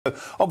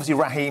Obviously,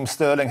 Raheem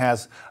Sterling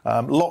has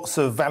lots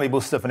of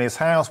valuable stuff in his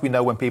house. We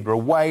know when people are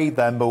away,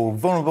 they're more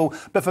vulnerable.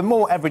 But for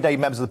more everyday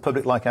members of the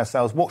public like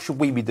ourselves, what should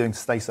we be doing to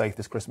stay safe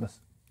this Christmas?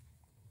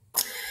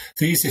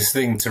 The easiest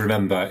thing to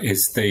remember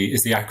is the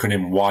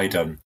acronym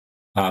WIDEN.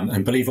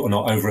 And believe it or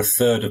not, over a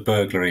third of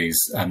burglaries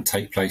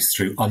take place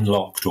through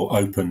unlocked or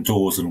open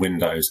doors and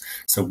windows.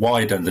 So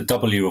WIDEN, the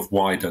W of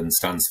WIDEN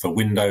stands for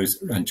windows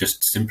and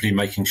just simply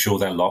making sure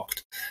they're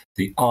locked.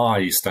 The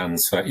I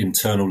stands for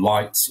internal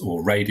lights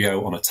or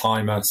radio on a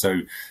timer. So,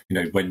 you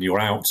know, when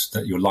you're out,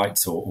 that your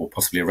lights or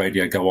possibly a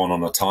radio go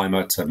on a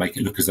timer to make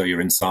it look as though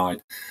you're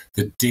inside.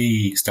 The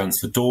D stands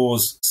for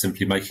doors,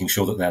 simply making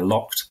sure that they're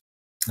locked.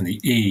 And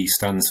the E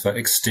stands for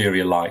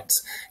exterior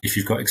lights. If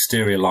you've got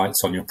exterior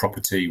lights on your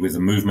property with a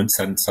movement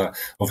sensor,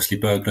 obviously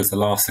burglars, the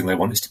last thing they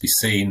want is to be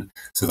seen.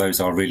 So those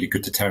are really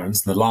good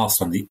deterrents. And the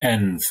last one, the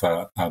N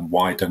for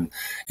WIDEN,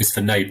 is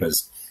for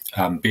neighbours.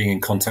 Being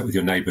in contact with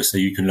your neighbours so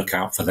you can look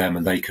out for them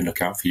and they can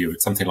look out for you.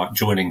 It's something like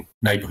joining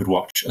Neighbourhood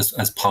Watch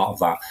as part of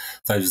that.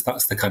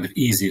 That's the kind of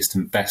easiest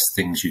and best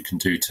things you can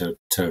do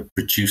to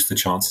reduce the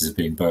chances of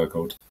being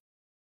burgled.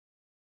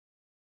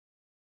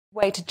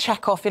 Way to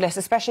check off your list,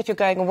 especially if you're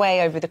going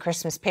away over the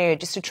Christmas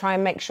period, just to try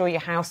and make sure your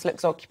house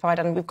looks occupied.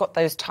 And we've got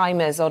those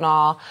timers on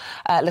our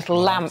little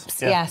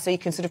lamps, yeah, so you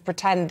can sort of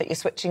pretend that you're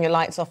switching your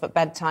lights off at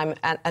bedtime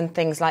and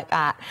things like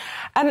that.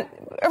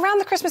 Around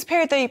the Christmas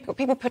period, though, you've got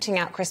people putting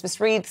out Christmas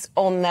wreaths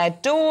on their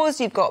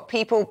doors. You've got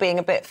people being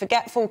a bit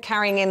forgetful,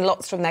 carrying in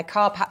lots from their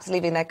car, perhaps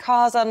leaving their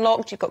cars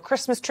unlocked. You've got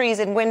Christmas trees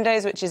in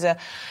windows, which is a,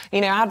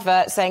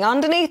 advert saying,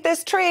 underneath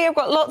this tree, I've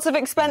got lots of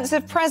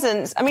expensive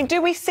presents. I mean,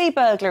 do we see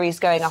burglaries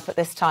going up at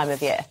this time of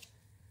year?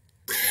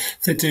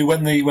 They do.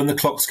 When the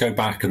clocks go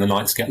back and the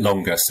nights get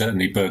longer,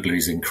 certainly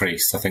burglaries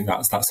increase. I think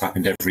that's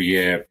happened every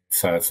year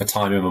for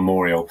time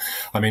immemorial.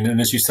 I mean, and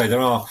as you say, there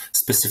are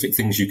specific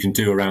things you can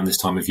do around this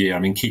time of year. I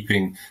mean,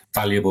 keeping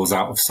valuables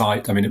out of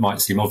sight. I mean, it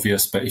might seem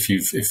obvious, but if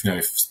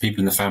people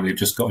in the family have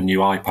just got a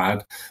new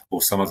iPad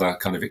or some other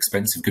kind of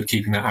expensive good,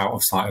 keeping that out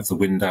of sight of the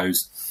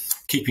windows.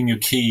 Keeping your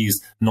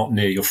keys not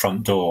near your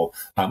front door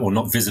or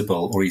not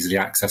visible or easily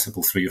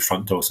accessible through your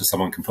front door so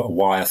someone can put a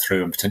wire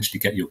through and potentially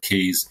get your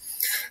keys.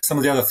 Some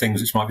of the other things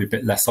which might be a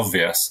bit less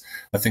obvious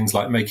are things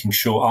like making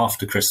sure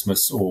after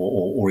Christmas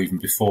or even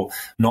before,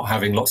 not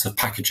having lots of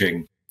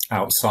packaging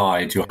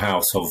outside your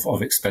house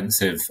of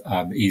expensive,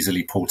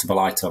 easily portable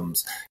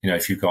items. You know,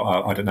 if you've got,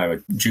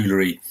 a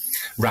jewellery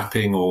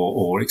wrapping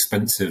or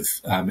expensive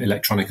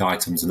electronic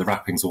items and the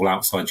wrapping's all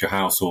outside your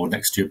house or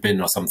next to your bin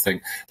or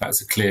something,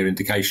 that's a clear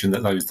indication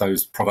that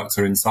those products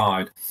are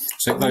inside.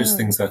 So those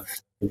things are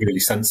really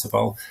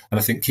sensible. And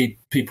I think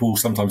people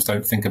sometimes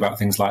don't think about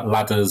things like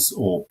ladders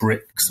or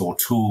bricks or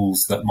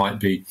tools that might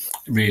be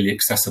really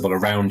accessible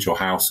around your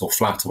house or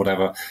flat or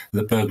whatever,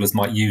 that burglars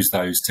might use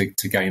those to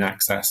gain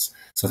access.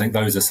 So I think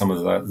those are some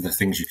of the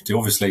things you can do.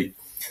 Obviously,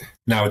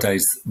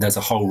 nowadays, there's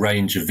a whole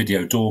range of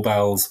video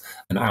doorbells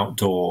and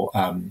outdoor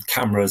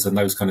cameras and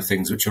those kind of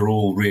things, which are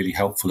all really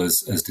helpful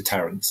as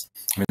deterrents.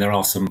 I mean, there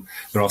are some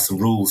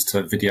rules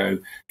to video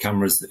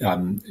cameras.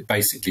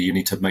 Basically, you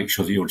need to make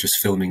sure that you're just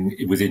filming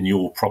within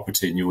your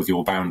property and with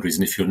your boundaries.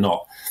 And if you're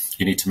not,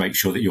 you need to make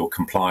sure that you're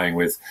complying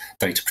with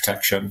data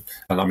protection.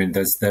 And I mean,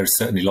 there's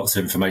certainly lots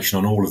of information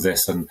on all of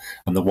this and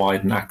the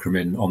WIDEN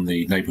acronym on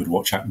the Neighbourhood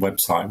Watch Act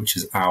website, which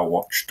is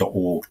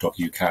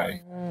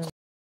ourwatch.org.uk.